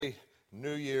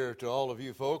New Year to all of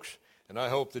you folks, and I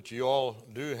hope that you all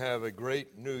do have a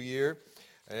great New Year.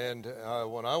 And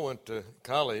when I went to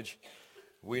college,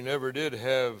 we never did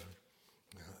have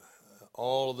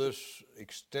all this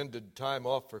extended time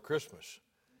off for Christmas.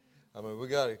 I mean, we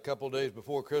got a couple days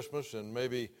before Christmas and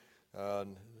maybe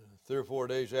 3 or 4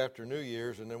 days after New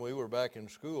Year's, and then we were back in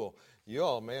school.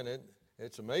 Y'all, man,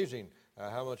 it's amazing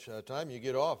how much time you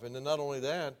get off. And then not only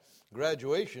that,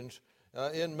 graduations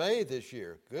in May this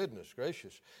year. Goodness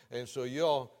gracious. And so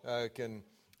y'all can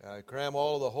cram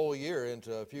all of the whole year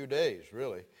into a few days,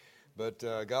 really. But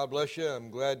God bless you. I'm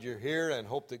glad you're here and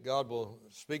hope that God will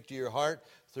speak to your heart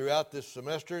throughout this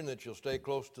semester and that you'll stay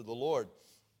close to the Lord.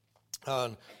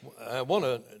 I want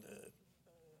to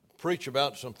preach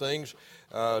about some things,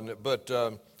 but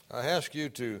I ask you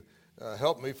to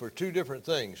help me for two different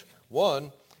things.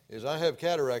 One is I have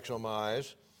cataracts on my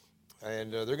eyes,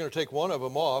 and they're going to take one of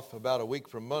them off about a week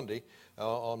from Monday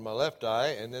on my left eye,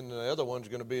 and then the other one's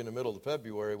going to be in the middle of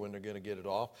February when they're going to get it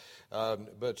off.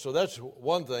 But so that's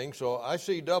one thing. So I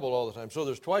see double all the time. So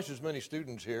there's twice as many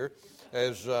students here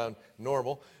as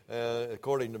normal,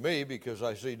 according to me, because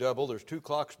I see double. There's 2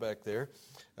 clocks back there.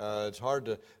 It's hard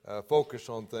to focus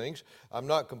on things. I'm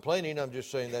not complaining. I'm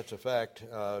just saying that's a fact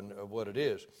of what it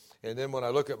is. And then when I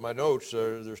look at my notes,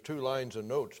 there's 2 lines of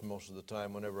notes most of the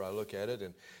time whenever I look at it.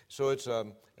 And so it's a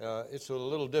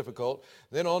little difficult.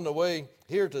 Then on the way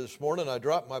here to this morning, I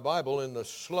dropped my Bible in the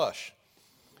slush.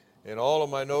 And all of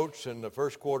my notes and the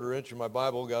first quarter inch of my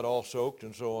Bible got all soaked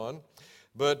and so on.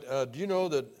 But do you know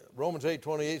that Romans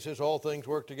 8:28 says all things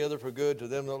work together for good to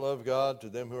them that love God, to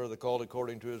them who are the called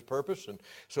according to His purpose. And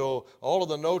so all of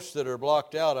the notes that are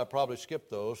blocked out, I probably skipped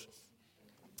those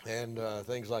and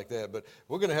things like that. But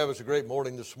we're going to have us a great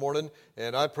morning this morning,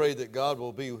 and I pray that God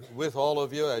will be with all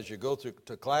of you as you go through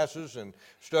to classes and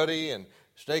study and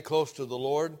stay close to the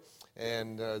Lord,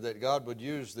 and that God would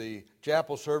use the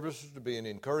chapel services to be an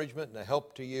encouragement and a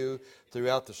help to you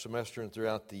throughout the semester and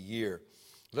throughout the year.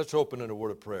 Let's open in a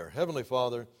word of prayer. Heavenly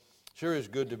Father, sure is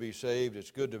good to be saved. It's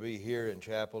good to be here in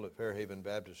chapel at Fairhaven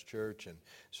Baptist Church and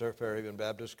Fairhaven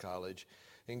Baptist College.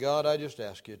 And God, I just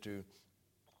ask you to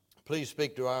please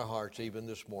speak to our hearts even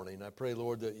this morning. I pray,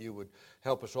 Lord, that you would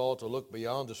help us all to look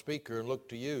beyond the speaker and look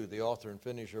to you, the author and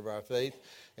finisher of our faith.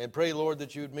 And pray, Lord,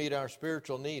 that you would meet our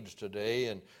spiritual needs today.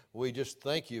 And we just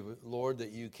thank you, Lord,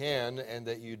 that you can and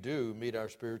that you do meet our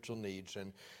spiritual needs.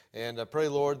 And I pray,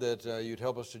 Lord, that you'd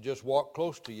help us to just walk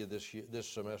close to you this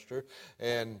semester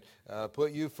and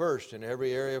put you first in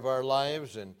every area of our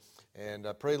lives. And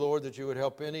I pray, Lord, that you would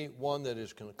help anyone that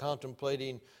is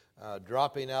contemplating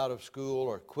dropping out of school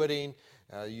or quitting.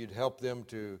 You'd help them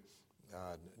to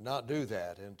not do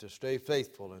that and to stay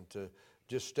faithful and to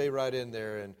just stay right in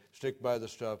there and stick by the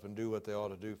stuff and do what they ought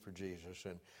to do for Jesus.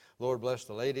 And Lord, bless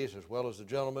the ladies as well as the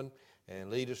gentlemen and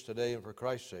lead us today and for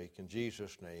Christ's sake. In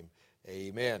Jesus' name,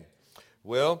 amen.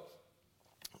 Well,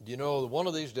 you know, one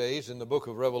of these days in the book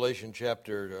of Revelation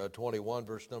chapter 21,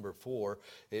 verse number 4,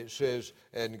 it says,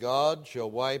 "And God shall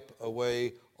wipe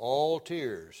away all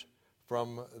tears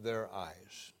from their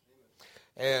eyes."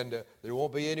 And there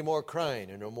won't be any more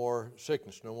crying and no more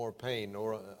sickness, no more pain,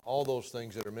 or all those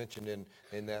things that are mentioned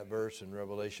in that verse in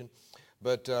Revelation.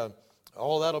 But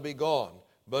all that'll be gone.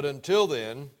 But until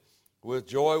then, with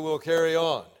joy we'll carry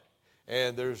on.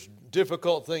 And there's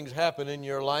difficult things happen in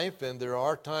your life, and there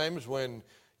are times when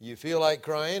you feel like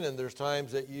crying, and there's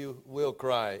times that you will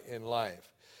cry in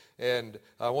life. And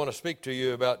I want to speak to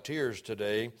you about tears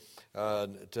today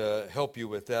to help you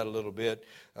with that a little bit.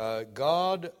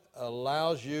 God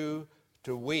allows you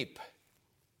to weep.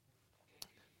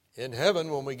 In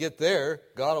heaven, when we get there,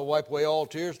 God will wipe away all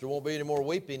tears. There won't be any more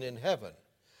weeping in heaven.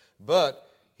 But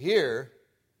here,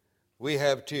 we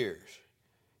have tears.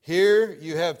 Here,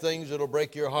 you have things that will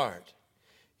break your heart.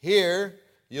 Here,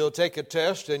 you'll take a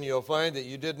test and you'll find that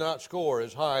you did not score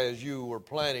as high as you were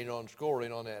planning on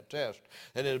scoring on that test.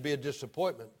 And it'll be a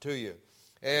disappointment to you.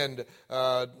 And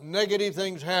negative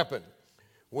things happen.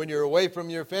 When you're away from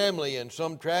your family and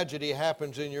some tragedy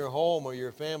happens in your home or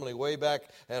your family way back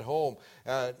at home,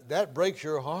 that breaks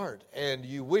your heart. And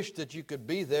you wish that you could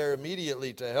be there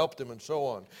immediately to help them and so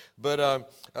on. But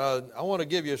I want to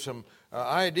give you some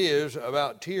ideas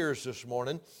about tears this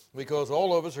morning because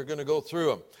all of us are going to go through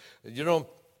them. You know,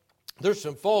 there's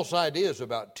some false ideas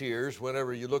about tears.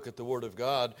 Whenever you look at the Word of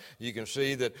God, you can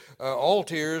see that all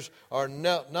tears are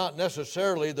not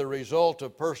necessarily the result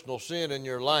of personal sin in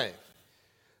your life.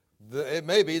 It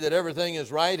may be that everything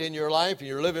is right in your life and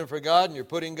you're living for God and you're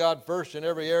putting God first in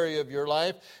every area of your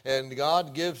life, and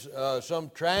God gives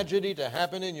some tragedy to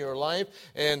happen in your life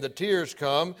and the tears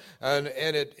come and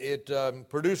it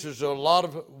produces a lot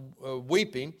of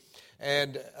weeping.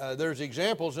 And there's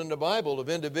examples in the Bible of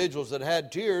individuals that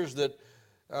had tears that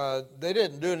they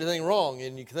didn't do anything wrong.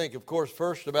 And you think, of course,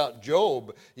 first about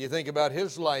Job. You think about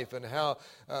his life and how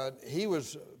he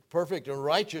was perfect and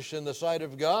righteous in the sight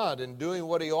of God and doing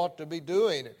what he ought to be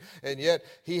doing. And yet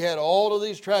he had all of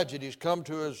these tragedies come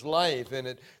to his life, and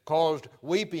it caused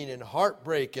weeping and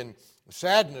heartbreak and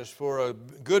sadness for a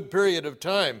good period of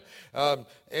time,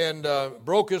 and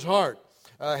broke his heart.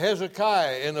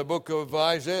 Hezekiah, in the book of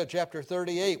Isaiah chapter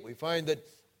 38, we find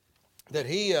that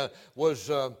he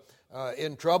was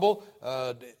in trouble.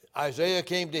 Isaiah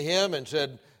came to him and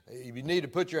said, you need to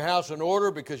put your house in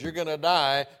order because you're going to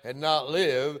die and not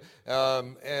live.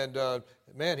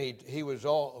 Man, he was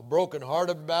all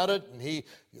brokenhearted about it, and he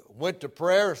went to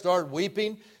prayer and started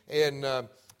weeping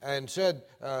and said,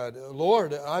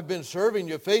 Lord, I've been serving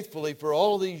you faithfully for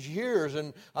all of these years,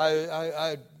 and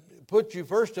I put you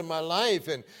first in my life,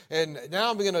 and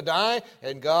now I'm going to die.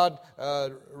 And God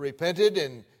repented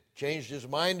and changed his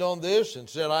mind on this and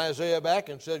sent Isaiah back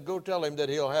and said, go tell him that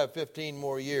he'll have 15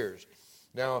 more years.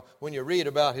 Now, when you read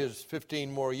about his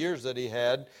 15 more years that he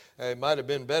had, it might have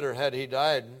been better had he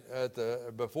died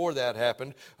before that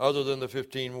happened, other than the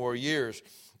 15 more years.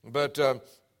 But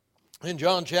in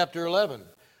John chapter 11,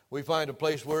 we find a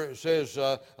place where it says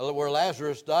where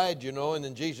Lazarus died, and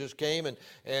then Jesus came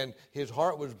and his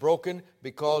heart was broken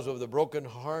because of the broken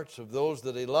hearts of those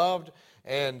that he loved.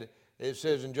 And it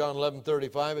says in John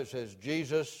 11:35, it says,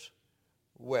 Jesus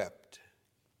wept.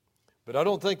 But I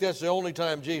don't think that's the only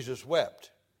time Jesus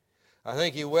wept. I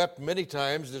think he wept many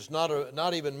times that's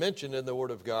not even mentioned in the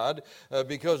Word of God,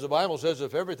 because the Bible says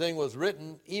if everything was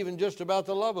written even just about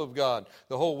the love of God,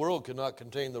 the whole world could not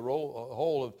contain the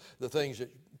whole of the things that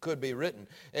could be written.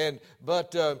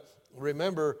 But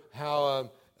remember how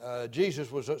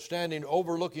Jesus was standing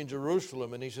overlooking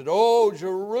Jerusalem, and he said, "Oh,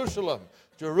 Jerusalem,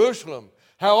 Jerusalem,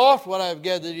 how oft would I have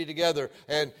gathered you together?"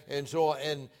 And so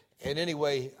on. And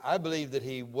anyway, I believe that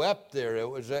he wept there. It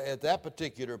was at that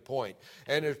particular point.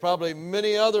 And there's probably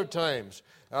many other times.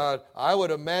 I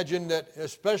would imagine that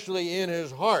especially in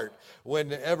his heart,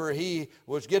 whenever he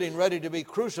was getting ready to be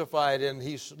crucified and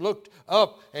he looked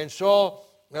up and saw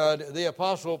the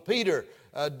Apostle Peter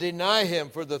deny him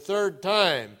for the third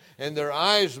time, and their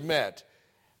eyes met,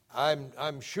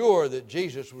 I'm sure that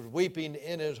Jesus was weeping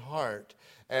in his heart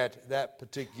at that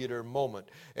particular moment.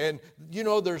 And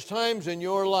there's times in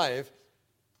your life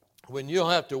when you'll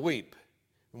have to weep,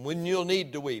 when you'll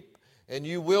need to weep, and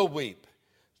you will weep.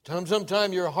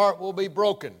 Sometime your heart will be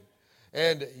broken,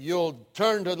 and you'll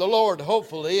turn to the Lord,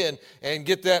 hopefully, and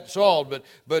get that solved.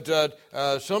 But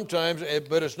sometimes,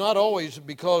 but it's not always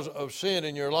because of sin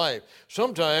in your life.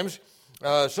 Sometimes,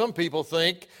 some people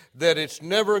think that it's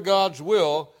never God's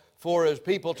will for his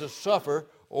people to suffer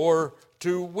or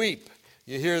to weep.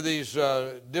 You hear these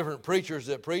different preachers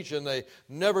that preach, and they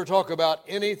never talk about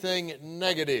anything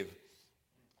negative.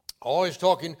 Always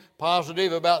talking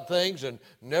positive about things and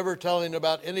never telling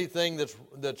about anything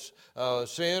that's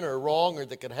sin or wrong or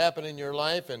that could happen in your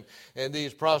life. And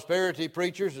these prosperity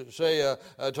preachers that say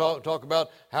talk about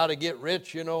how to get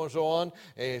rich, and so on.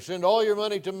 And send all your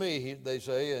money to me, they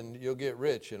say, and you'll get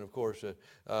rich. And of course,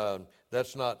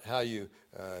 that's not how you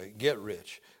get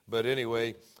rich. But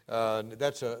anyway,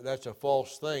 that's a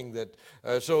false thing. And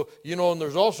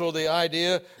there's also the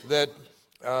idea that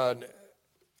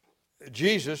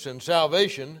Jesus and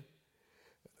salvation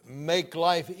make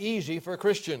life easy for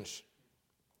Christians.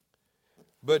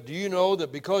 But do you know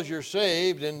that because you're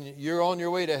saved and you're on your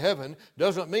way to heaven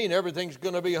doesn't mean everything's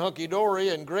going to be hunky-dory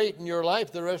and great in your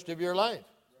life the rest of your life?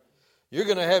 You're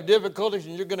going to have difficulties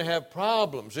and you're going to have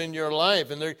problems in your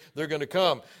life, and they're going to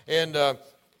come. And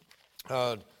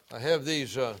I have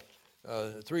these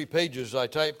 3 pages I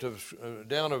typed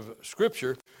down of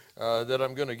Scripture that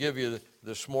I'm going to give you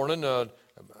this morning.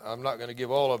 I'm not going to give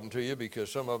all of them to you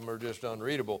because some of them are just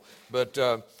unreadable. But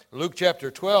Luke chapter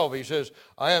 12, he says,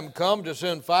 I am come to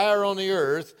send fire on the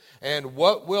earth, and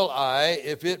what will I,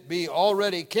 if it be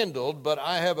already kindled, but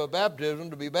I have a baptism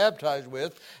to be baptized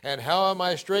with, and how am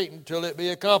I straitened till it be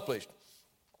accomplished?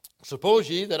 Suppose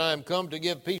ye that I am come to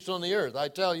give peace on the earth? I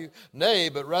tell you, nay,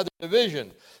 but rather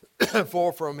division.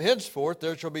 For from henceforth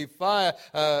there shall be five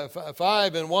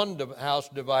in one house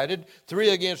divided, 3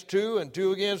 against 2, and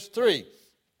 2 against 3.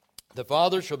 The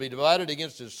father shall be divided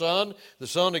against his son, the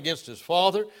son against his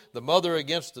father, the mother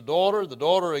against the daughter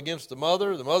against the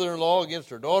mother-in-law against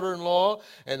her daughter-in-law,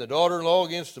 and the daughter-in-law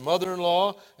against the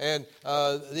mother-in-law, and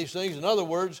these things. In other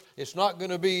words, it's not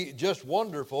going to be just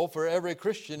wonderful for every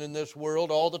Christian in this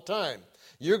world all the time.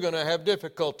 You're going to have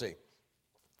difficulty.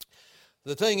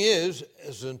 The thing is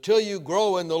until you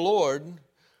grow in the Lord,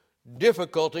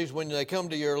 difficulties when they come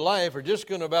to your life are just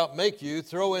going to about make you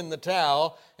throw in the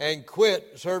towel and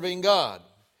quit serving God.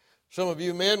 Some of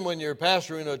you men, when you're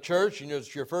pastoring a church,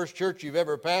 it's your first church you've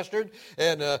ever pastored,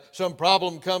 and some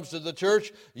problem comes to the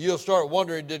church, you'll start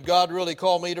wondering, did God really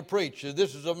call me to preach?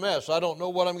 This is a mess. I don't know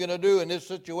what I'm going to do in this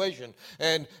situation.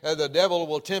 And the devil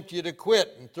will tempt you to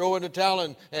quit and throw in the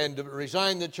towel and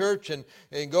resign the church and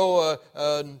go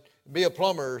be a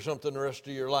plumber or something the rest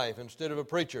of your life instead of a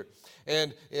preacher.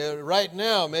 And right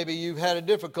now, maybe you've had a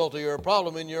difficulty or a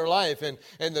problem in your life, and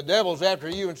the devil's after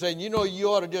you and saying, you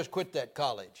ought to just quit that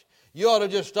college. You ought to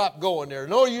just stop going there.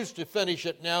 No use to finish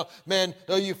it now. Man,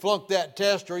 you flunked that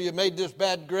test or you made this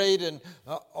bad grade, and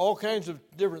all kinds of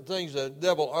different things the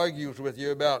devil argues with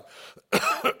you about.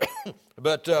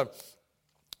 But,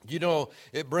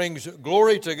 it brings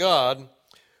glory to God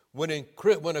when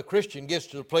a Christian gets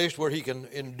to the place where he can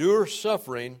endure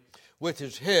suffering with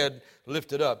his head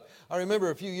lifted up. I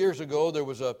remember a few years ago there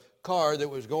was a car that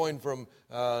was going from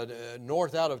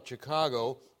north out of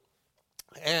Chicago,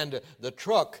 and the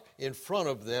truck in front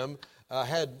of them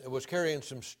was carrying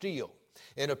some steel.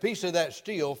 And a piece of that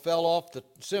steel fell off the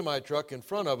semi-truck in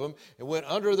front of them and went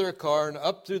under their car and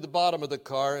up through the bottom of the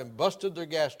car and busted their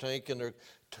gas tank, and their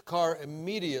car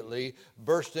immediately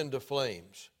burst into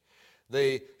flames.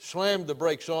 They slammed the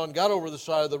brakes on, got over the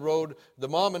side of the road. The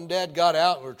mom and dad got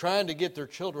out and were trying to get their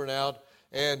children out,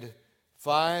 and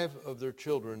 5 of their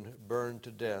children burned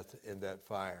to death in that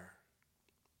fire.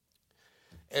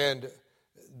 And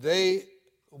they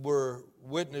were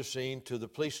witnessing to the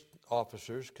police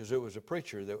officers, because it was a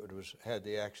preacher that had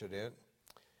the accident,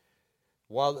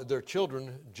 while their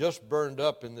children just burned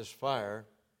up in this fire,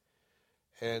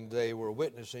 and they were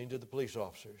witnessing to the police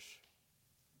officers.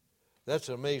 That's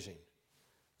amazing.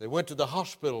 They went to the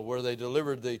hospital where they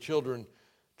delivered the children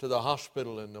to the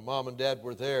hospital, and the mom and dad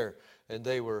were there, and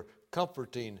they were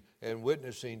comforting and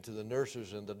witnessing to the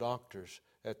nurses and the doctors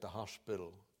at the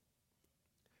hospital.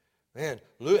 Man,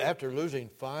 after losing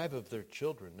 5 of their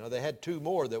children. Now, they had 2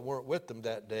 more that weren't with them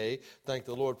that day. Thank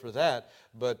the Lord for that.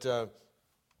 But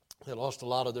they lost a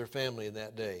lot of their family in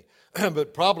that day.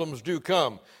 But problems do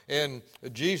come. And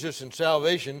Jesus and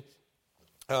salvation,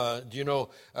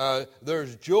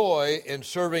 there's joy in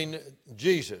serving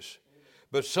Jesus.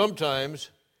 But sometimes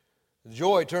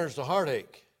joy turns to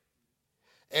heartache.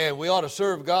 And we ought to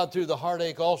serve God through the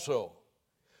heartache also.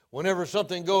 Whenever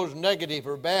something goes negative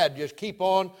or bad, just keep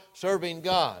on serving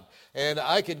God. And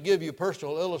I could give you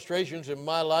personal illustrations in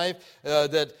my life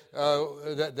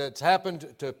that's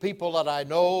happened to people that I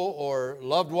know or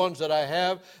loved ones that I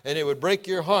have, and it would break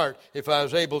your heart if I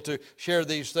was able to share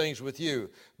these things with you.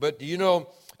 But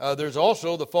there's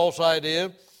also the false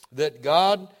idea that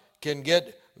God can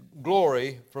get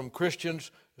glory from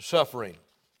Christians suffering.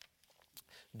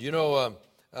 The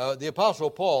Apostle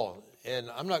Paul,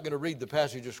 and I'm not going to read the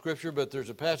passage of Scripture, but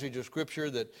there's a passage of Scripture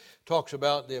that talks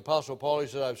about the Apostle Paul. He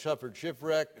said, I've suffered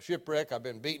shipwreck, I've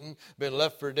been beaten, been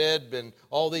left for dead, been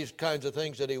all these kinds of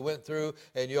things that he went through,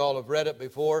 and you all have read it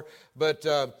before. But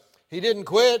he didn't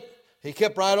quit. He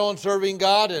kept right on serving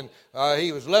God, and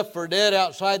he was left for dead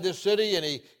outside this city, and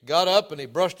he got up and he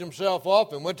brushed himself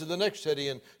off and went to the next city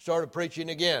and started preaching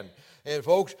again. And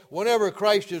folks, whenever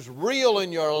Christ is real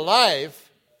in your life,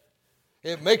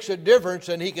 it makes a difference,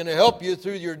 and he can help you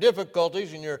through your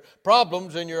difficulties and your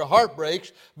problems and your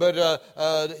heartbreaks. But,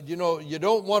 you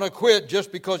don't want to quit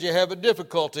just because you have a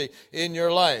difficulty in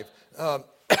your life.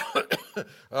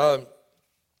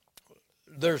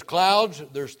 There's clouds,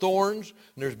 there's thorns,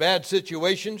 and there's bad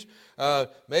situations.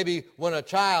 Maybe when a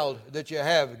child that you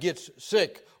have gets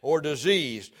sick or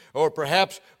diseased, or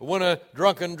perhaps when a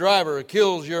drunken driver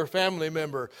kills your family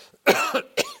member,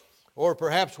 or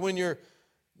perhaps when your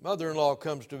mother-in-law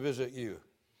comes to visit you.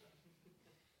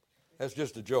 That's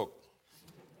just a joke.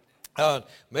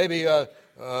 Maybe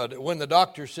when the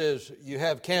doctor says you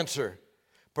have cancer.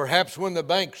 Perhaps when the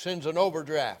bank sends an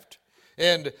overdraft.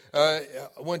 And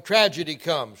when tragedy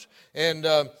comes. And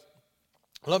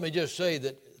let me just say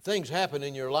that things happen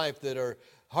in your life that are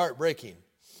heartbreaking.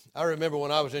 I remember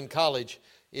when I was in college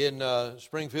in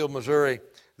Springfield, Missouri,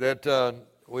 that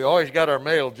we always got our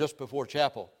mail just before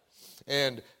chapel.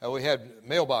 And we had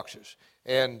mailboxes.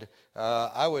 And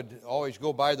I would always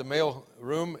go by the mail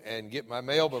room and get my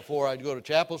mail before I'd go to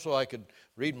chapel so I could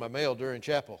read my mail during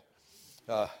chapel.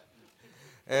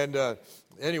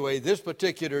 Anyway, this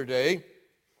particular day,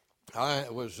 I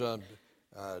was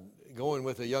going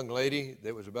with a young lady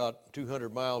that was about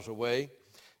 200 miles away.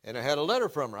 And I had a letter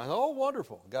from her. I thought, oh,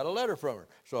 wonderful, got a letter from her.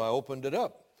 So I opened it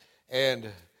up. And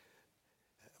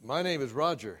my name is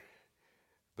Roger.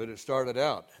 But it started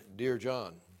out, Dear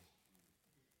John.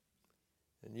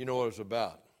 And you know what it was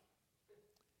about.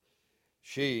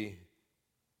 she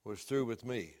was through with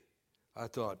me. I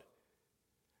thought,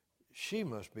 she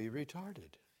must be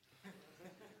retarded.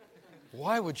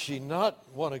 Why would she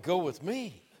not want to go with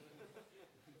me?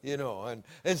 You know,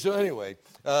 and so anyway,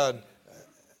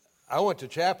 I went to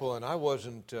chapel and I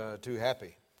wasn't too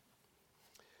happy.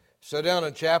 Sat down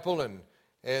in chapel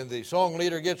and the song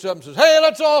leader gets up and says, "Hey,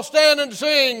 let's all stand and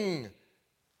sing."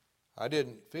 I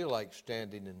didn't feel like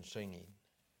standing and singing.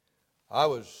 I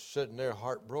was sitting there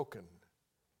heartbroken.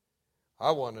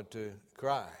 I wanted to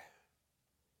cry.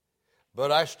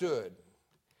 But I stood.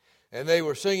 And they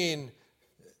were singing,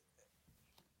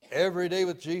 "Every day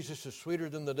with Jesus is sweeter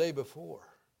than the day before."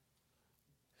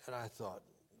 And I thought,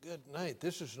 good night,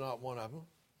 this is not one of them.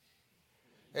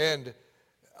 And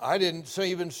I didn't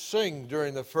even sing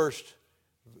during the first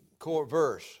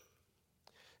verse.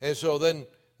 And so then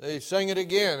they sang it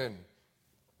again.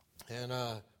 And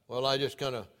I just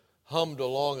kind of hummed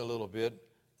along a little bit.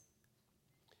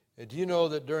 And do you know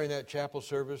that during that chapel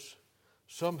service,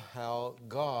 somehow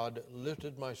God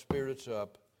lifted my spirits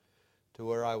up to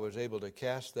where I was able to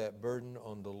cast that burden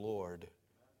on the Lord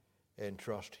and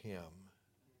trust Him.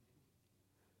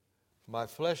 My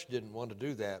flesh didn't want to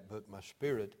do that, but my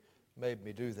spirit made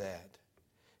me do that.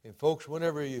 And folks,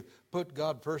 whenever you put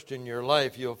God first in your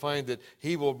life, you'll find that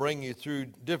He will bring you through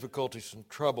difficulties and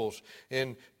troubles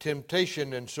and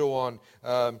temptation and so on.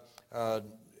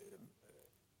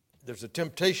 There's a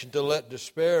temptation to let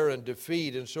despair and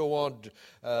defeat and so on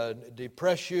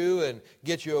depress you and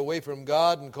get you away from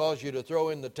God and cause you to throw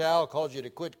in the towel, cause you to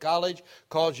quit college,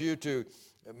 cause you to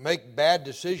make bad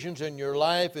decisions in your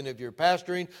life, and if you're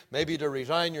pastoring, maybe to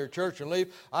resign your church and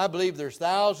leave. I believe there's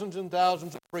thousands and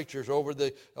thousands of preachers over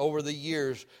the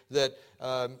years that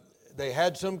they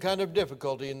had some kind of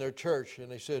difficulty in their church,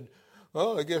 and they said,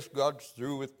 "Well, I guess God's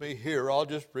through with me here. I'll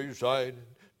just resign and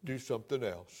do something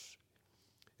else."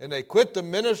 And they quit the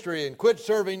ministry and quit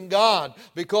serving God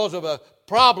because of a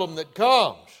problem that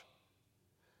comes.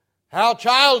 How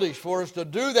childish for us to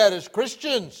do that as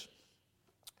Christians.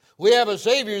 We have a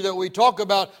Savior that we talk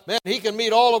about, man, He can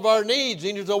meet all of our needs.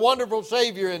 He's a wonderful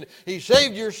Savior, and He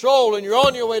saved your soul, and you're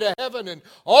on your way to heaven, and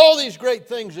all these great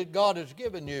things that God has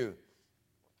given you.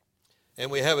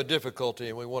 And we have a difficulty,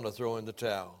 and we want to throw in the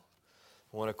towel.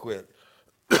 We want to quit.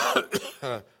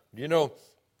 You know,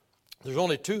 there's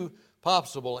only two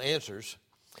possible answers.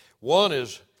 One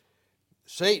is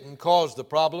Satan caused the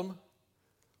problem,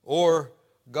 or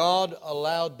God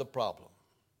allowed the problem.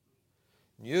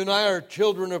 You and I are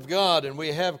children of God, and we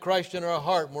have Christ in our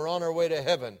heart, and we're on our way to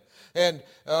heaven. And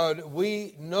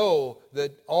we know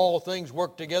that all things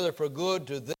work together for good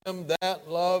to them that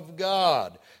love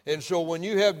God. And so when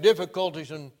you have difficulties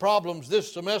and problems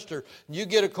this semester, you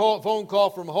get a phone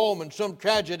call from home and some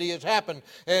tragedy has happened,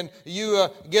 and you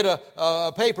get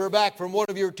a paper back from one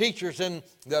of your teachers and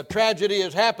the tragedy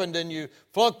has happened and you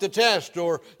flunked the test,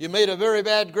 or you made a very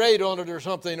bad grade on it or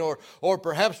something, or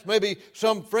perhaps maybe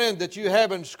some friend that you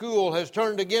have in school has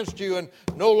turned against you and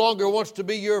no longer wants to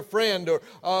be your friend, or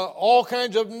all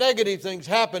kinds of negative things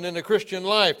happen in a Christian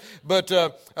life. But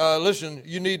listen,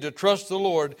 you need to trust the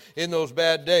Lord in those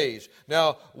bad days.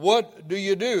 Now, what do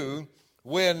you do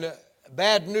when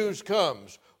bad news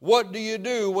comes? What do you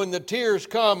do when the tears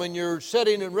come and you're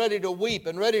sitting and ready to weep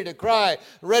and ready to cry,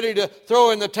 ready to throw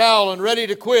in the towel and ready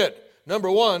to quit?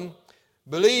 Number one,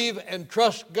 believe and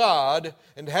trust God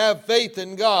and have faith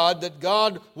in God that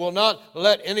God will not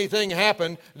let anything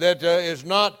happen that is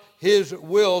not His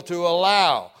will to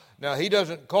allow. Now, He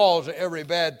doesn't cause every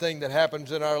bad thing that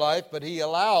happens in our life, but He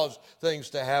allows things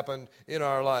to happen in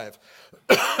our life.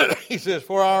 He says,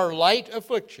 "For our light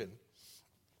affliction,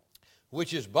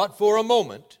 which is but for a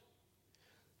moment,"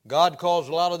 God calls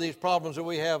a lot of these problems that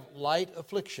we have light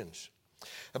afflictions,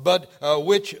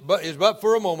 which is but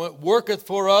for a moment, worketh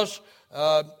for us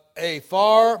a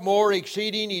far more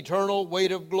exceeding eternal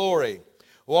weight of glory.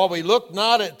 While we look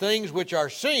not at things which are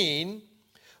seen,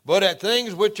 but at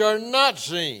things which are not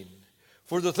seen.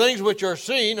 For the things which are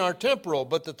seen are temporal,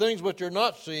 but the things which are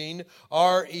not seen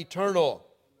are eternal.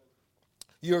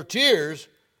 Your tears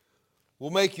will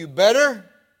make you better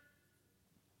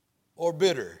or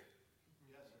bitter.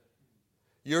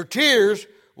 Your tears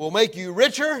will make you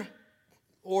richer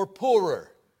or poorer.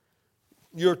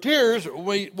 Your tears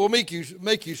will make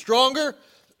you stronger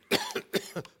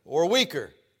or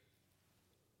weaker.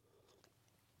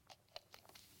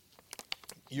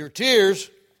 Your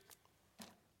tears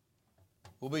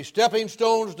will be stepping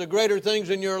stones to greater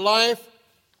things in your life,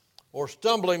 or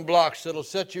stumbling blocks that will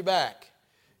set you back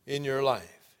in your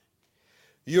life.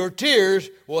 Your tears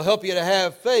will help you to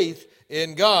have faith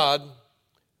in God,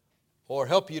 or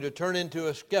help you to turn into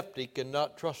a skeptic and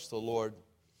not trust the Lord.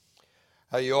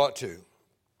 how you ought to.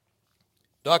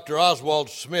 Dr. Oswald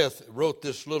Smith wrote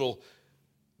this little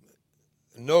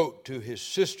note to his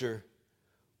sister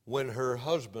when her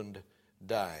husband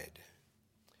died.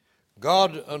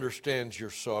 God understands your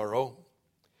sorrow.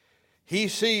 He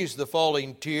sees the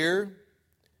falling tear,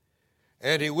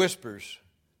 and he whispers,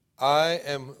 I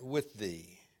am with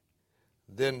thee.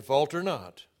 Then falter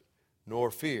not,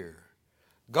 nor fear.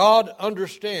 God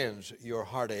understands your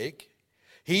heartache.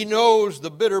 He knows the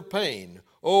bitter pain.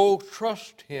 Oh,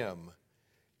 trust him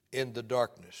in the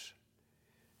darkness.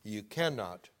 You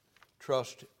cannot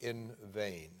trust in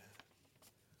vain.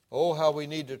 Oh, how we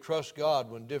need to trust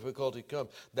God when difficulty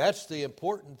comes. That's the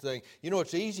important thing. You know,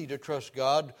 it's easy to trust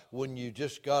God when you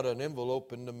just got an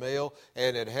envelope in the mail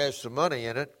and it has some money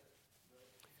in it.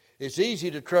 It's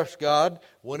easy to trust God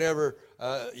whenever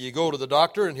you go to the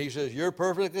doctor and he says, you're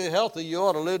perfectly healthy, you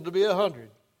ought to live to be 100.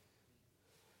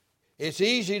 It's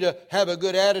easy to have a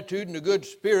good attitude and a good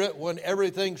spirit when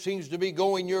everything seems to be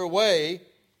going your way.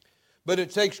 But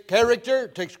it takes character,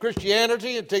 it takes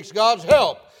Christianity, it takes God's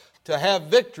help to have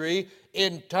victory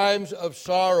in times of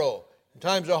sorrow, in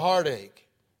times of heartache.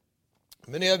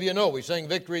 Many of you know we sing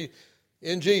victory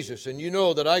in Jesus, and you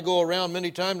know that I go around many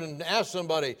times and ask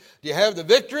somebody, do you have the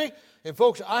victory? And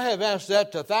folks, I have asked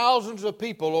that to thousands of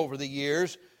people over the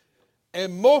years,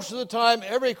 and most of the time,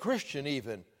 every Christian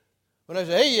even, when I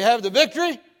say, hey, you have the victory?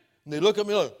 And they look at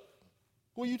me like,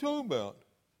 what are you talking about?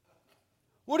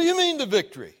 What do you mean the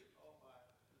victory?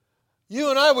 You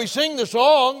and I, we sing the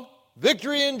song,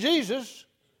 victory in Jesus.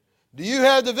 Do you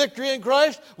have the victory in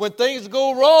Christ? When things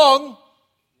go wrong,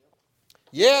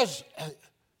 yes,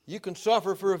 you can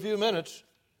suffer for a few minutes,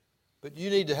 but you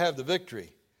need to have the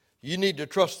victory. You need to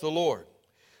trust the Lord.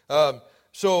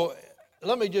 So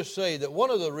let me just say that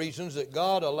one of the reasons that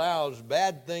God allows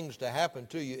bad things to happen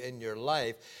to you in your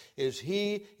life is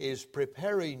He is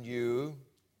preparing you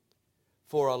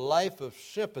for a life of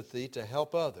sympathy to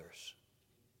help others.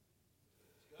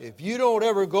 If you don't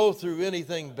ever go through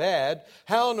anything bad,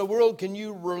 how in the world can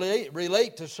you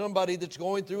relate to somebody that's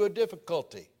going through a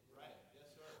difficulty?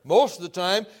 Most of the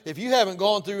time, if you haven't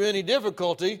gone through any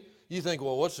difficulty, you think,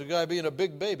 well, what's the guy being a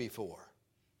big baby for?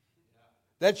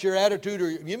 That's your attitude, or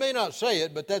you may not say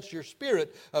it, but that's your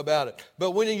spirit about it.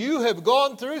 But when you have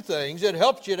gone through things, it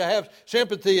helps you to have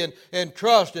sympathy and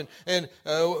trust. And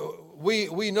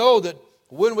we know that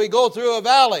when we go through a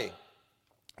valley,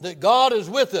 that God is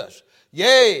with us.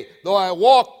 Yea, though I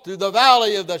walk through the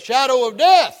valley of the shadow of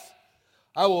death,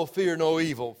 I will fear no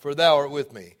evil, for thou art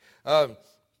with me.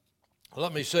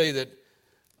 Let me say that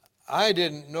I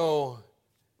didn't know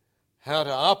how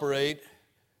to operate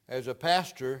as a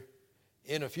pastor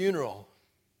in a funeral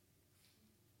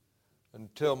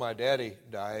until my daddy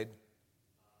died.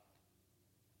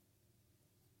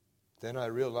 Then I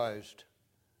realized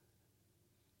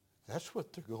that's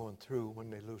what they're going through when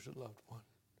they lose a loved one.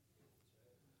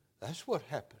 That's what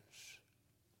happens.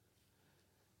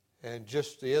 And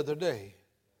just the other day,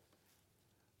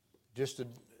 just a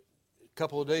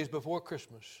couple of days before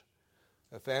Christmas,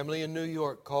 a family in New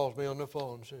York calls me on the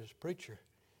phone and says, Preacher,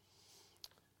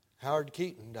 Howard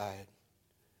Keaton died.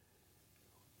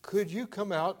 Could you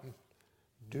come out and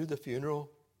do the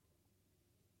funeral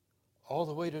all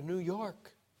the way to New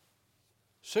York?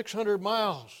 600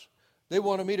 miles. They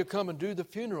wanted me to come and do the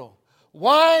funeral.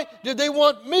 Why did they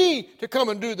want me to come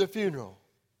and do the funeral?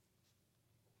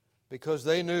 Because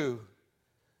they knew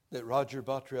that Roger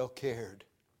Bottrell cared.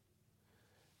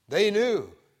 They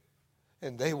knew,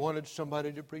 and they wanted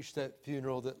somebody to preach that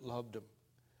funeral that loved them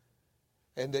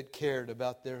and that cared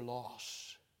about their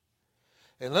loss.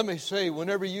 And let me say,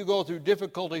 whenever you go through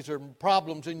difficulties or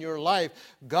problems in your life,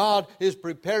 God is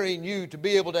preparing you to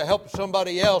be able to help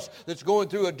somebody else that's going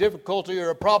through a difficulty or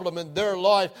a problem in their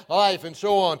life and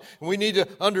so on. And we need to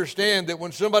understand that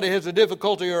when somebody has a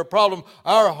difficulty or a problem,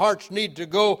 our hearts need to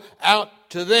go out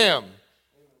to them.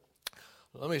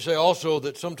 Let me say also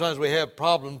that sometimes we have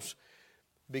problems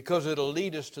because it'll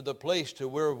lead us to the place to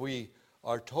where we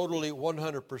are totally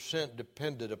 100%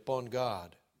 dependent upon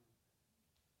God.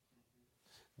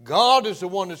 God is the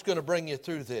one that's going to bring you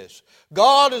through this.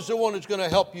 God is the one that's going to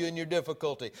help you in your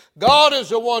difficulty. God is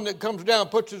the one that comes down,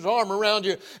 puts His arm around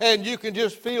you, and you can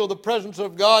just feel the presence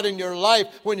of God in your life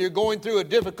when you're going through a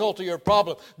difficulty or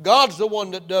problem. God's the one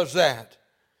that does that.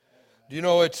 You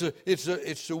know, it's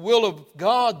the will of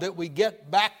God that we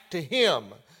get back to Him.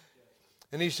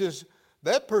 And He says,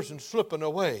 that person's slipping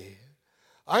away.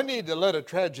 I need to let a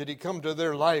tragedy come to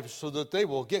their life so that they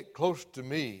will get close to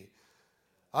me.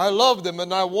 I love them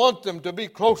and I want them to be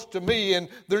close to me, and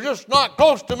they're just not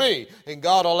close to me. And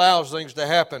God allows things to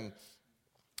happen.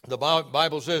 The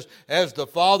Bible says, as the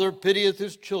Father pitieth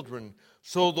His children,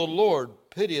 So the Lord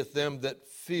pitieth them that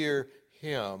fear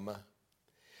him.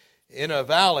 In a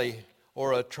valley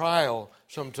or a trial,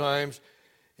 sometimes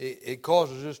it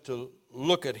causes us to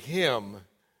look at him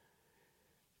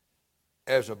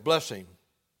as a blessing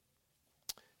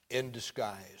in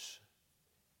disguise.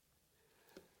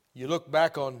 You look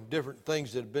back on different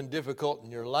things that have been difficult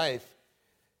in your life,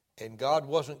 and God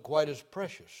wasn't quite as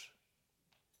precious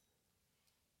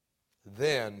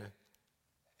then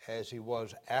as he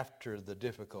was after the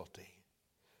difficulty.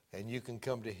 And you can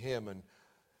come to him and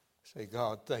say,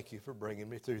 God, thank you for bringing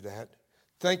me through that.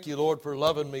 Thank you, Lord, for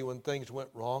loving me when things went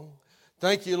wrong.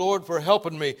 Thank you, Lord, for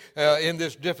helping me in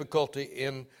this difficulty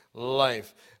in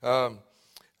life.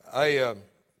 I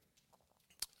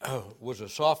was a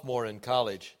sophomore in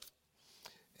college,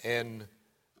 and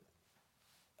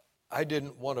I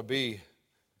didn't want to be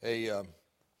a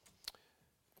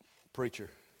preacher.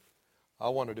 I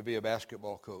wanted to be a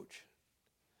basketball coach.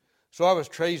 So I was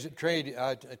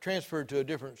I transferred to a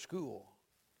different school.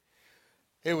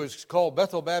 It was called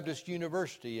Bethel Baptist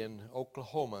University in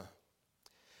Oklahoma.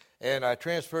 And I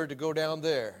transferred to go down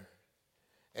there.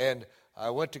 And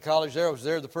I went to college there. I was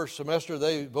there the first semester.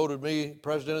 They voted me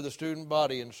president of the student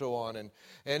body and so on. And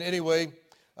anyway,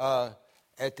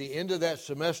 at the end of that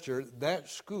semester, that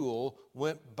school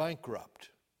went bankrupt.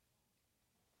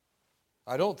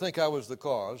 I don't think I was the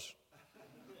cause,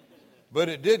 but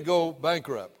it did go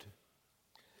bankrupt.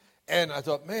 And I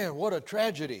thought, man, what a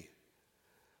tragedy.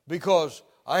 Because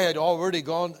I had already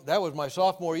gone, that was my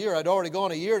sophomore year, I'd already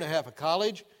gone a year and a half of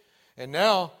college. And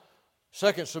now,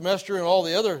 second semester and all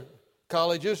the other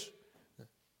colleges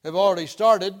have already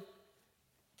started.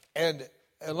 And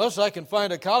unless I can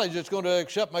find a college that's going to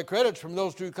accept my credits from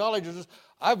those two colleges,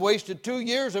 I've wasted 2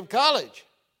 years of college.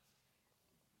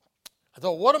 I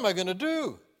thought, what am I going to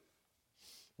do?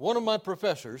 One of my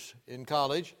professors in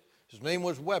college, his name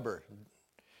was Weber,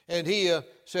 and he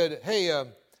said, hey,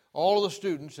 all of the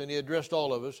students, and he addressed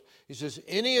all of us, he says,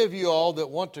 any of you all that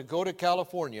want to go to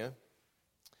California,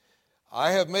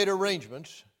 I have made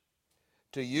arrangements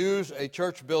to use a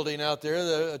church building out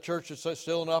there, a church that's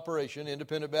still in operation,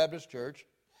 Independent Baptist Church,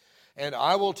 and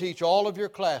I will teach all of your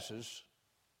classes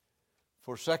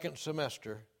for second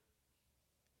semester.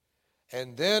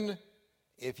 And then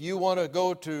if you want to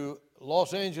go to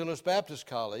Los Angeles Baptist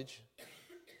College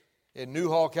in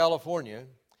Newhall, California,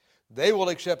 they will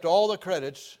accept all the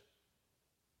credits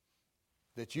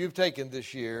that you've taken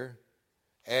this year,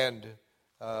 and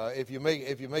if you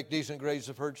make decent grades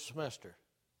the first semester.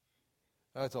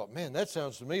 I thought, man, that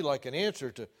sounds to me like an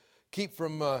answer to keep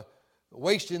from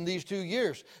wasting these 2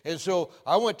 years. And so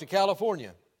I went to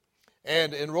California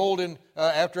and enrolled in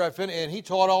after I finished, and he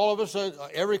taught all of us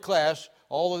every class,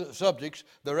 all the subjects,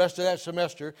 the rest of that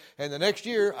semester. And the next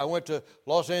year, I went to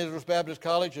Los Angeles Baptist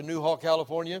College in Newhall,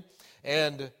 California,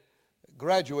 and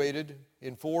graduated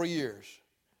in 4 years.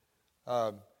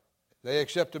 They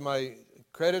accepted my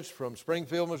credits from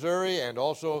Springfield, Missouri, and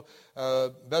also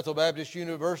Bethel Baptist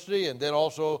University, and then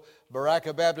also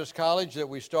Baraka Baptist College that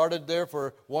we started there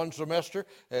for 1 semester,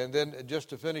 and then just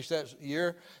to finish that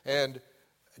year, and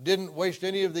didn't waste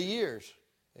any of the years,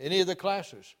 any of the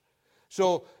classes.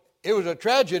 So it was a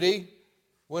tragedy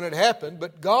when it happened,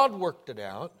 but God worked it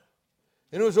out,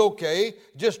 and it was okay.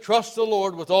 Just trust the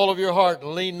Lord with all of your heart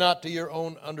and lean not to your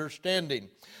own understanding.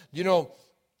 You know,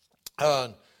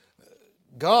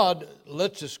 God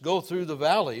lets us go through the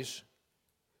valleys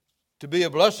to be a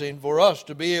blessing for us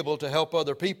to be able to help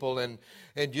other people. And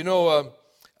you know,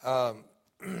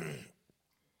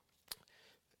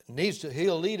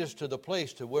 He'll lead us to the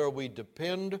place to where we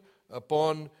depend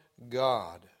upon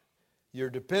God. Your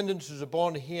dependence is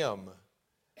upon Him.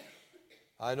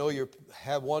 I know you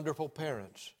have wonderful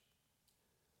parents,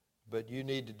 but you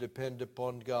need to depend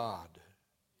upon God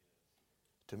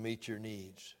to meet your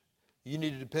needs. You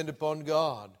need to depend upon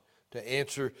God to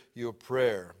answer your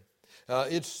prayer.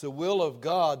 It's the will of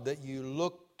God that you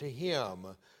look to Him,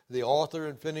 the author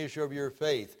and finisher of your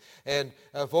faith. And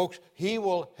folks, He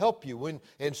will help you.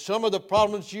 And some of the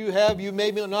problems you have, you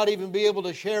may not even be able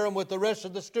to share them with the rest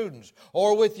of the students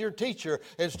or with your teacher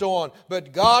and so on.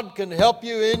 But God can help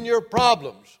you in your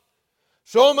problems.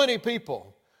 So many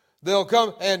people, they'll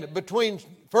come, and between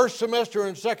first semester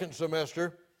and second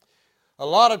semester, a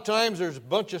lot of times there's a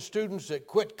bunch of students that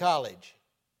quit college.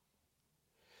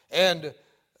 And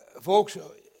folks,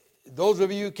 those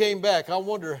of you who came back, I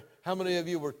wonder how many of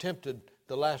you were tempted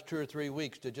the last 2 or 3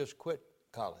 weeks to just quit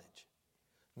college,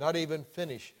 not even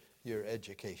finish your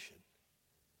education.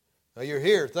 Now you're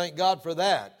here, thank God for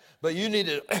that, but you need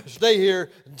to stay here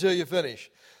until you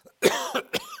finish.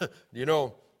 You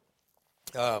know,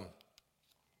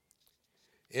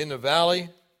 in the valley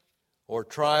or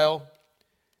trial,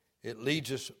 it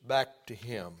leads us back to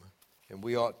Him, and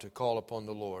we ought to call upon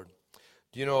the Lord.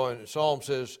 Do you know, and the Psalm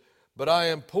says, "But I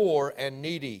am poor and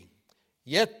needy,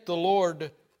 yet the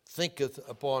Lord thinketh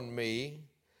upon me.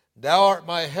 Thou art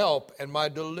my help and my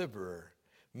deliverer.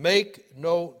 Make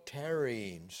no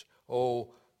tarryings,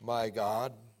 O my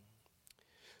God."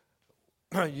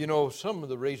 You know, some of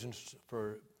the reasons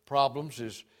for problems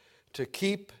is to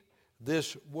keep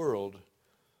this world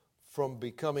from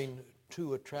becoming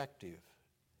too attractive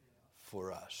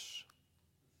for us.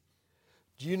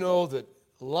 Do you know that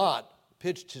Lot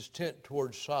pitched his tent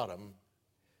towards Sodom,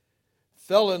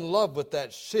 fell in love with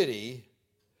that city?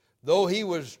 Though he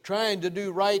was trying to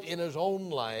do right in his own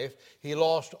life, he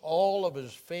lost all of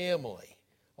his family.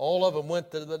 All of them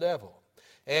went to the devil.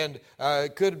 And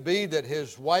it could be that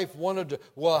his wife wanted to,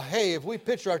 well, hey, if we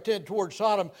pitch our tent towards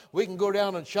Sodom, we can go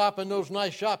down and shop in those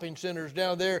nice shopping centers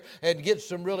down there and get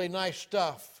some really nice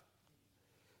stuff.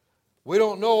 We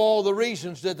don't know all the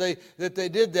reasons that they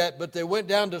did that, but they went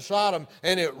down to Sodom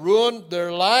and it ruined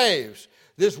their lives.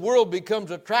 This world becomes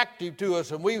attractive to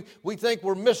us, and we think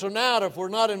we're missing out if we're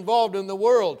not involved in the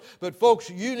world. But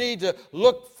folks, you need to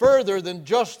look further than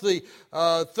just the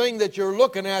thing that you're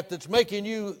looking at that's making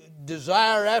you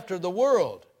desire after the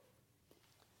world.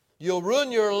 You'll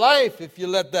ruin your life if you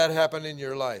let that happen in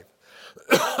your life.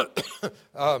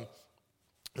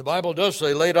 The Bible does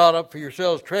say, "Lay out up for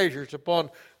yourselves treasures upon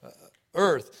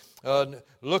earth.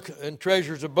 Look and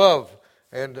treasures above,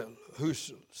 and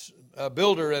whose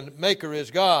builder and maker is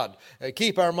God."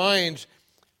 Keep our minds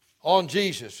on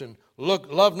Jesus, and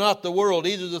love not the world,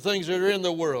 either the things that are in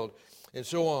the world, and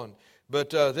so on. But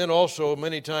then also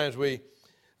many times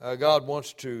God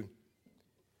wants to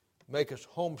make us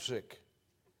homesick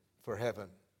for heaven.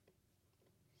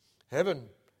 Heaven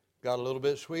got a little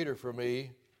bit sweeter for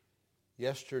me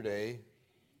yesterday.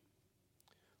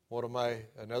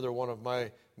 Another one of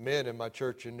my men in my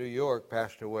church in New York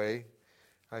passed away.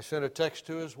 I sent a text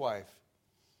to his wife,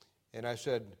 and I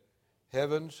said,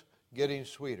 "Heaven's getting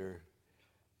sweeter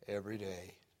every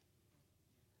day."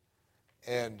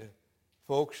 And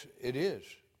folks, it is.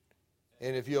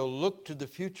 And if you'll look to the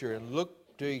future and look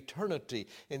to eternity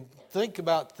and think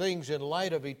about things in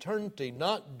light of eternity,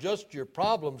 not just your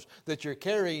problems that you're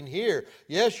carrying here.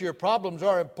 Yes, your problems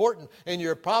are important, and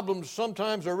your problems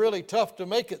sometimes are really tough to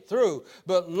make it through,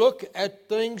 but look at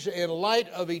things in light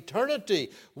of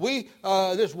eternity.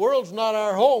 This world's not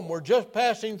our home. We're just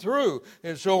passing through,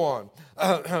 and so on.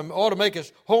 Ought to make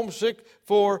us homesick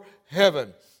for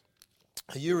heaven.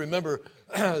 You remember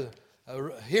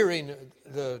hearing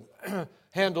the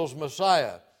Handel's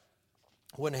Messiah.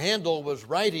 When Handel was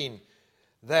writing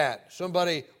that,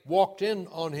 somebody walked in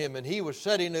on him, and he was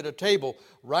sitting at a table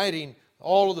writing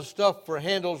all of the stuff for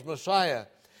Handel's Messiah.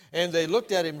 And they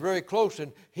looked at him very close,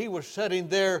 and he was sitting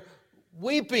there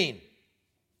weeping.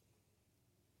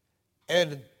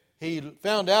 And he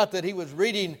found out that he was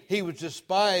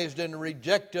despised and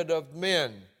rejected of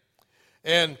men.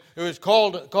 And it was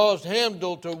caused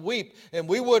Handel to weep, and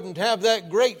we wouldn't have that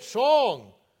great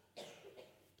song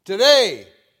today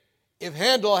if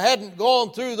Handel hadn't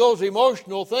gone through those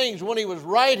emotional things when he was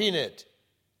writing it.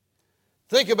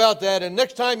 Think about that, and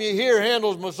next time you hear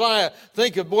Handel's Messiah,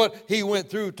 think of what he went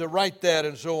through to write that,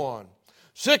 and so on.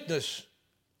 Sickness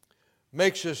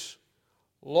makes us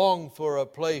long for a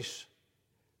place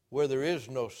where there is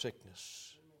no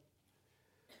sickness.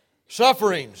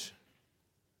 Sufferings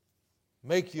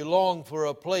make you long for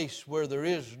a place where there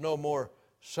is no more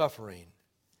suffering.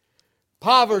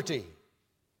 Poverty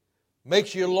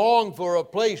makes you long for a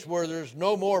place where there's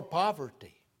no more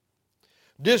poverty.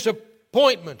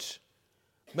 Disappointments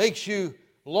makes you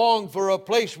long for a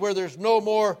place where there's no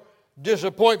more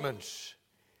disappointments.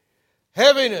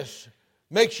 Heaviness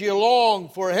makes you long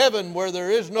for heaven where there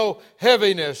is no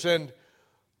heaviness. And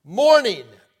mourning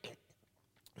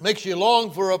makes you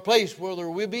long for a place where there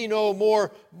will be no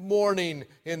more mourning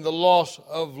in the loss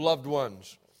of loved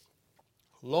ones.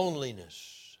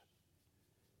 Loneliness.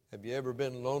 Have you ever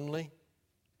been lonely?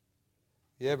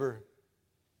 You ever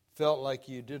felt like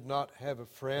you did not have a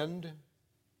friend?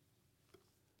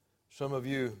 Some of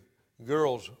you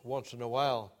girls, once in a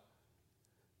while,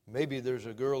 maybe there's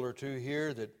a girl or two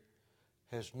here that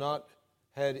has not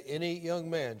had any young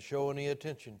man show any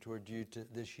attention toward you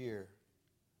this year.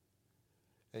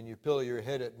 And you pillow your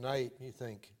head at night and you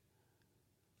think,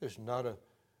 there's not a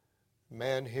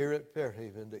man here at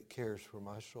Fairhaven that cares for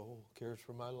my soul, cares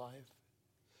for my life.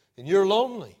 And you're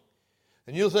lonely.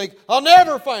 And you'll think, I'll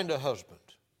never find a husband.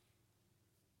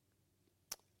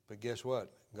 But guess what?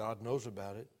 God knows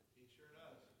about it. He sure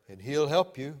does. And He'll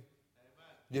help you. Amen.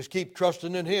 Just keep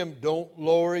trusting in Him. Don't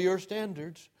lower your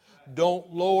standards.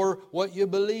 Don't lower what you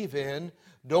believe in.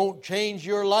 Don't change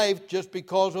your life just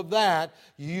because of that.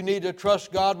 You need to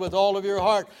trust God with all of your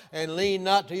heart and lean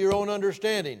not to your own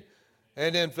understanding.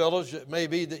 And then, fellows, it may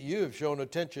be that you have shown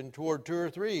attention toward 2 or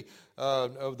 3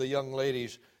 of the young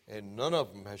ladies, and none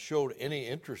of them has showed any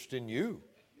interest in you.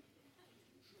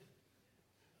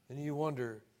 And you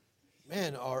wonder,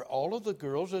 man, are all of the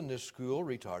girls in this school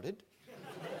retarded?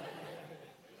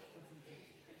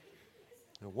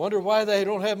 I wonder why they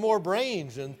don't have more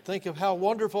brains and think of how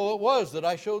wonderful it was that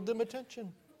I showed them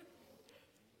attention.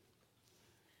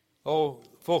 Oh,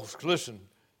 folks, listen.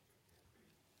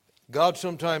 God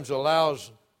sometimes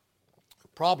allows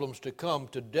problems to come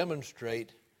to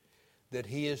demonstrate that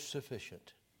He is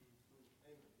sufficient.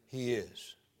 He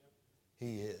is.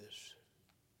 He is.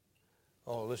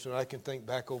 Oh, listen, I can think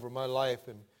back over my life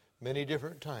in many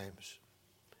different times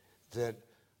that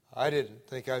I didn't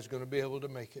think I was going to be able to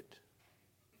make it.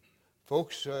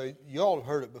 Folks, you all have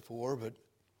heard it before, but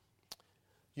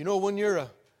you know, when you're a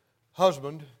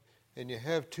husband and you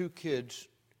have 2 kids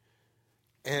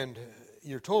and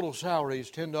your total salary is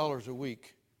 $10 a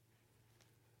week,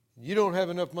 you don't have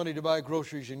enough money to buy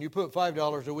groceries, and you put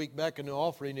 $5 a week back in the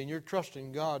offering, and you're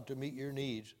trusting God to meet your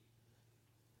needs,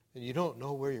 and you don't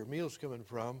know where your meal's coming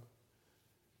from,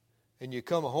 and you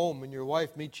come home and your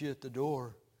wife meets you at the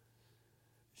door.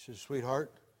 She says,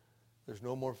 "Sweetheart, there's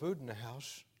no more food in the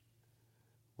house.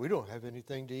 We don't have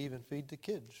anything to even feed the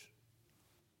kids."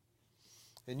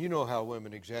 And you know how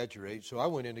women exaggerate, so I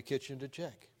went in the kitchen to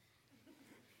check.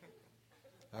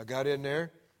 I got in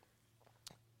there,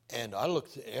 and I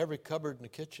looked at every cupboard in the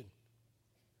kitchen.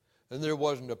 And there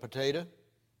wasn't a potato.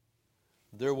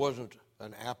 There wasn't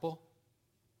an apple.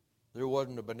 There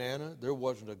wasn't a banana. There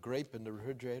wasn't a grape in the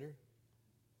refrigerator.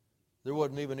 There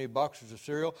wasn't even any boxes of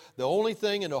cereal. The only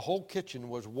thing in the whole kitchen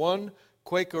was one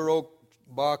Quaker Oat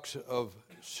box of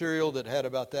cereal that had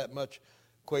about that much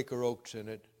Quaker Oats in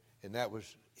it, and that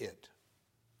was it.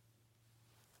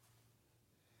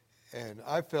 And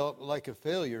I felt like a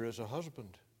failure as a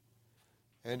husband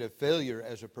and a failure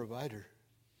as a provider.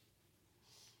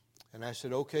 And I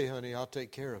said, "Okay, honey, I'll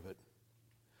take care of it."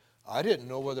 I didn't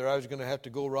know whether I was going to have to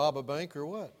go rob a bank or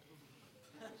what.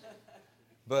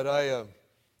 But I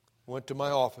went to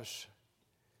my office,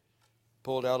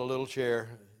 pulled out a little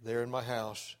chair there in my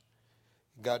house,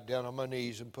 got down on my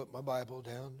knees and put my Bible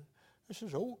down. I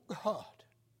says, "Oh, God,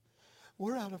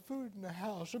 we're out of food in the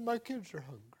house and my kids are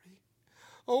hungry.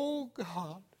 Oh,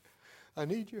 God, I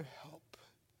need your help."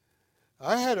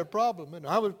 I had a problem, and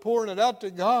I was pouring it out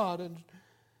to God, and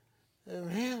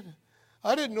man,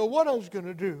 I didn't know what I was going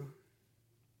to do.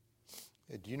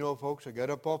 And you know, folks, I got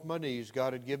up off my knees.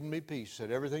 God had given me peace,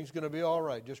 said, "Everything's going to be all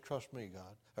right. Just trust me,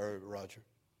 God," or Roger.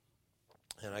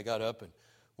 And I got up and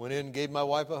went in and gave my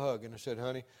wife a hug, and I said,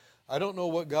 "Honey, I don't know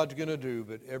what God's going to do,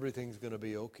 but everything's going to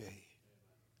be okay."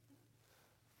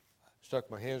 Stuck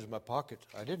my hands in my pockets.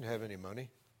 I didn't have any money.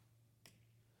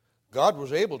 God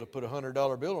was able to put a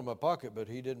 $100 bill in my pocket, but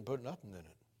He didn't put nothing in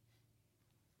it.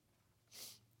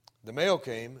 The mail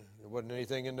came. There wasn't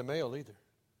anything in the mail either.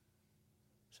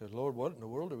 I said, "Lord, what in the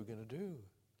world are we going to do?"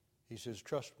 He says,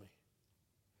 "Trust me."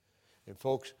 And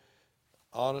folks,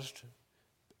 honest,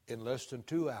 in less than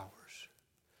 2 hours,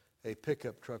 a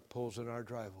pickup truck pulls in our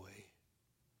driveway.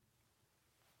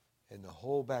 And the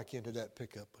whole back end of that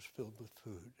pickup was filled with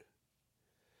food.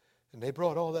 And they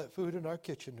brought all that food in our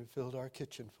kitchen and filled our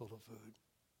kitchen full of food.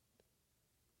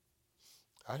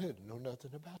 I didn't know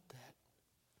nothing about that.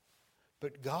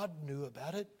 But God knew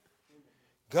about it.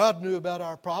 God knew about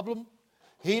our problem.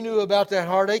 He knew about that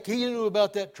heartache. He knew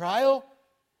about that trial.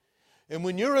 And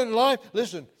when you're in life,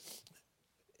 listen,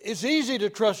 it's easy to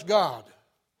trust God.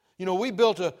 You know, we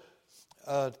built a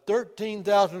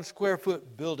 13,000 square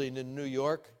foot building in New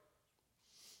York.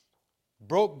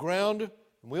 Broke ground.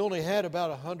 We only had about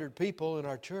 100 people in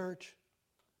our church.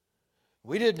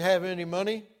 We didn't have any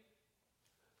money.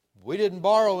 We didn't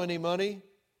borrow any money.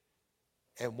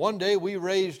 And one day we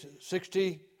raised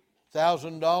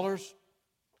 $60,000.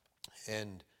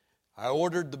 And I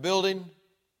ordered the building.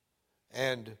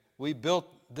 And we built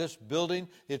this building.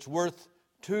 It's worth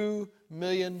 $2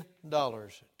 million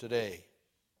today.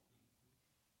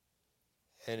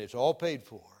 And it's all paid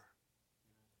for.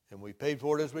 And we paid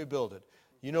for it as we built it.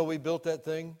 You know, we built that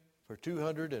thing for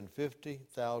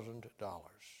 $250,000.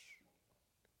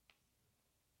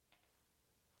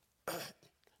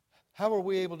 How were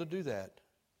we able to do that?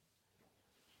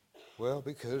 Well,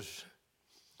 because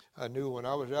I knew when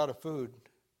I was out of food,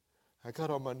 I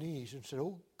got on my knees and said,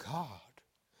 "Oh, God,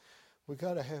 we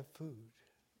got to have food."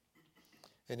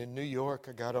 And in New York,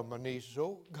 I got on my knees and said,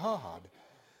 "Oh, God,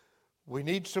 We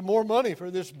need some more money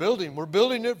for this building. We're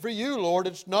building it for you, Lord.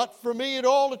 It's not for me at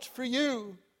all. It's for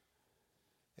you.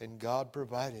 And God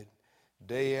provided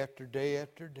day after day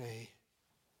after day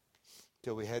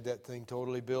till we had that thing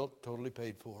totally built, totally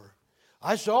paid for.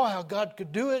 I saw how God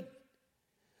could do it.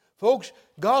 Folks,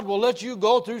 God will let you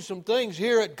go through some things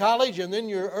here at college and in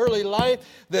your early life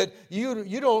that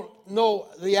you don't know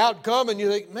the outcome, and you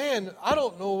think, man, I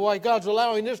don't know why God's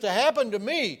allowing this to happen to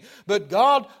me. But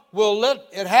God will let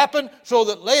it happen so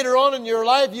that later on in your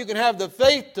life you can have the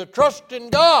faith to trust in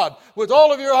God with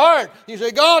all of your heart. You say,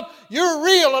 God, you're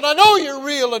real, and I know you're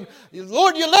real, and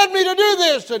Lord, you led me to do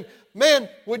this, and man,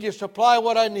 would you supply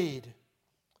what I need?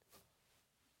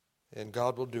 And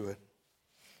God will do it.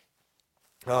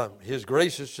 His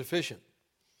grace is sufficient.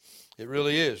 It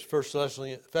really is. 1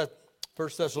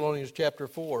 Thessalonians chapter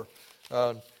 4,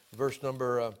 verse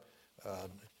number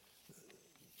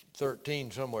 13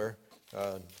 somewhere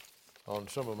on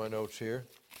some of my notes here.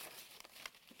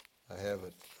 I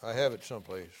have it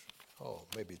someplace. Oh,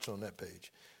 maybe it's on that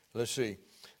page. Let's see.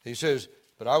 He says,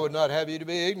 "But I would not have you to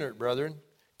be ignorant, brethren,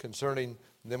 concerning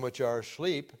them which are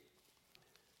asleep,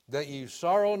 that ye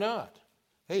sorrow not."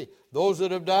 Hey, those that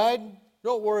have died,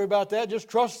 don't worry about that. Just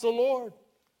trust the Lord.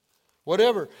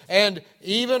 Whatever. "And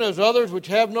even as others which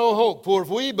have no hope. For if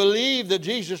we believe that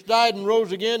Jesus died and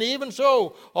rose again, even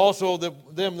so also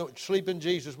them that sleep in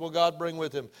Jesus will God bring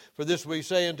with him. For this we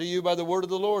say unto you by the word of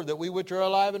the Lord, that we which are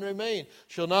alive and remain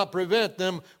shall not prevent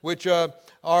them which are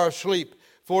asleep.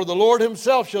 For the Lord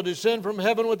himself shall descend from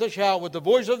heaven with a shout, with the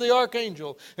voice of the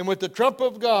archangel, and with the trump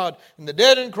of God, and the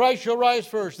dead in Christ shall rise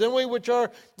first. Then we which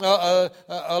are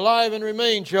alive and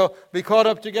remain shall be caught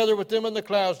up together with them in the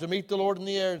clouds to meet the Lord in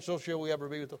the air, and so shall we ever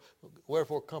be with them.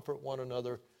 Wherefore comfort one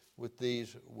another with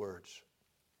these words."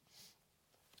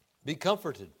 Be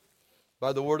comforted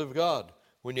by the word of God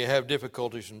when you have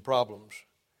difficulties and problems.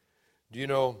 Do you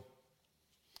know,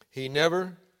 he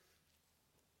never...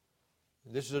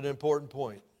 This is an important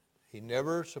point. He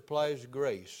never supplies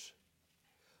grace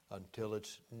until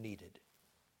it's needed.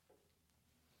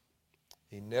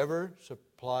 He never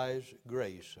supplies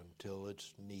grace until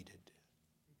it's needed.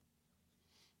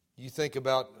 You think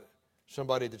about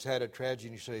somebody that's had a tragedy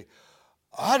and you say,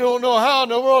 I don't know how in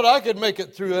the world I could make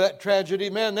it through that tragedy.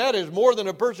 Man, that is more than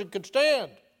a person could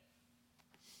stand.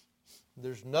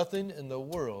 There's nothing in the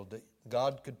world that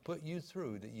God could put you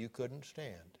through that you couldn't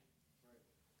stand.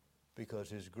 Because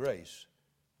his grace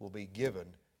will be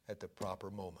given at the proper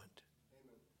moment.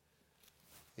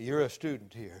 Amen. You're a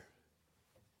student here.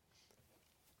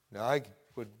 Now, I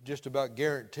would just about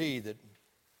guarantee that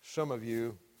some of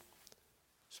you,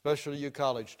 especially you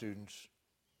college students,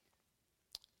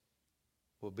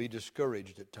 will be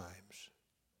discouraged at times.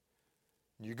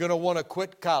 You're going to want to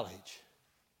quit college.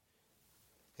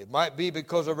 It might be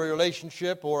because of a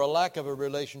relationship or a lack of a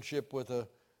relationship with a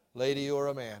lady or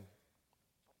a man.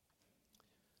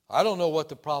 I don't know what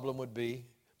the problem would be.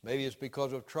 Maybe it's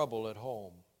because of trouble at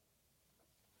home.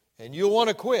 And you'll want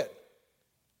to quit.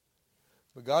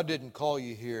 But God didn't call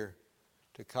you here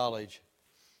to college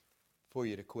for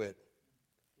you to quit.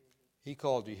 He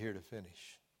called you here to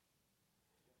finish.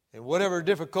 And whatever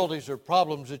difficulties or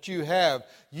problems that you have,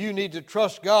 you need to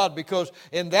trust God, because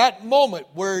in that moment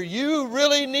where you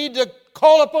really need to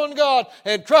call upon God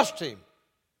and trust him,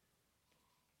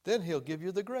 then he'll give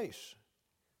you the grace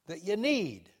that you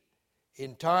need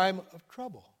in time of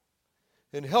trouble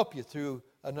and help you through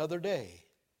another day,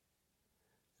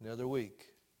 another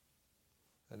week,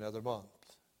 another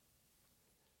month.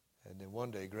 And then one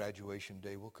day graduation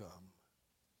day will come.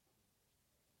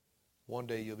 One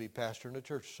day you'll be pastoring a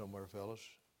church somewhere, fellas,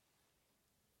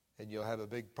 and you'll have a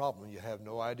big problem. You have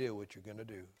no idea what you're going to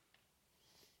do.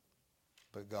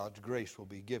 But God's grace will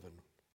be given